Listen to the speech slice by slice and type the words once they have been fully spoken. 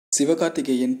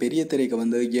சிவகார்த்திகேயன் பெரிய திரைக்கு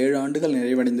வந்து 7 ஆண்டுகள்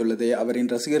நிறைவடைந்துள்ளதை அவரின்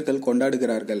ரசிகர்கள்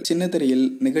கொண்டாடுகிறார்கள். சின்ன திரையில்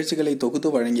நிகழ்ச்சிகளை தொகுத்து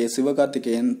வழங்கிய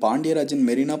சிவகார்த்திகேயன் பாண்டியராஜின்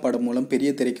மெரினா படம் மூலம்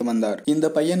பெரிய திரைக்கு வந்தார். இந்த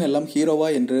பையன் எல்லாம் ஹீரோவா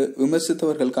என்று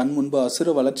விமர்சித்தவர்கள் கண் முன்பு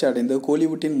அசுர வளர்ச்சி அடைந்து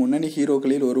கோலிவுட்டின் முன்னணி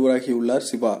ஹீரோக்களில் ஒருவராகியுள்ளார்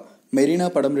சிவா. மெரினா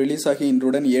படம் ரிலீஸ் ஆகி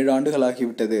இன்றுடன் 7 ஆண்டுகள்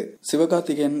ஆகிவிட்டது.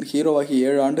 சிவகார்த்திகேயன் ஹீரோவாகி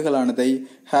 7 ஆண்டுகளானதை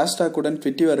ஹேஷ்டாக்குடன்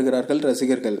ட்விட்டி வருகிறார்கள்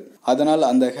ரசிகர்கள். அதனால்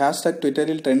அந்த ஹேஷ்டாக்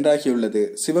ட்விட்டரில் ட்ரெண்ட் ஆகியுள்ளது.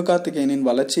 சிவகார்த்திகேயனின்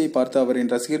வளர்ச்சியை பார்த்து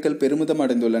அவரின் ரசிகர்கள் பெருமிதம்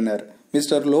அடைந்துள்ளனர்.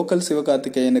 மிஸ்டர் லோக்கல்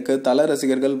சிவகார்த்திகேயனுக்கு தல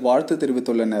ரசிகர்கள் வாழ்த்து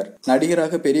தெரிவித்துள்ளனர்.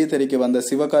 நடிகராக பெரிய திரைக்கு வந்த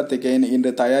சிவகார்த்திகேயன்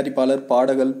இன்று தயாரிப்பாளர்,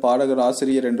 பாடகர்,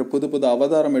 ஆசிரியர் என்று புது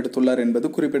அவதாரம் எடுத்துள்ளார் என்பது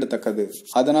குறிப்பிடத்தக்கது.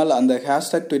 அதனால் அந்த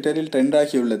ஹேஷ்டாக் ட்விட்டரில் ட்ரெண்ட்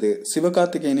ஆகியுள்ளது.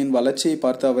 சிவகார்த்திகேயனின் வளர்ச்சியை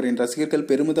பார்த்து அவரின் ரசிகர்கள்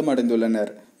பெருமிதம் அடைந்துள்ளனர்.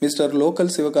 மிஸ்டர்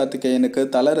லோக்கல் சிவகார்த்திகேயனுக்கு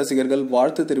தல ரசிகர்கள்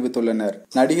வாழ்த்து தெரிவித்துள்ளனர்.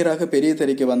 நடிகராக பெரிய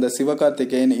திரைக்கு வந்த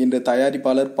சிவகார்த்திகேயன் இன்று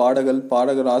தயாரிப்பாளர்,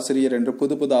 பாடகர், ஆசிரியர் என்று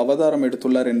புது அவதாரம்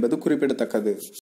எடுத்துள்ளார் என்பது குறிப்பிடத்தக்கது.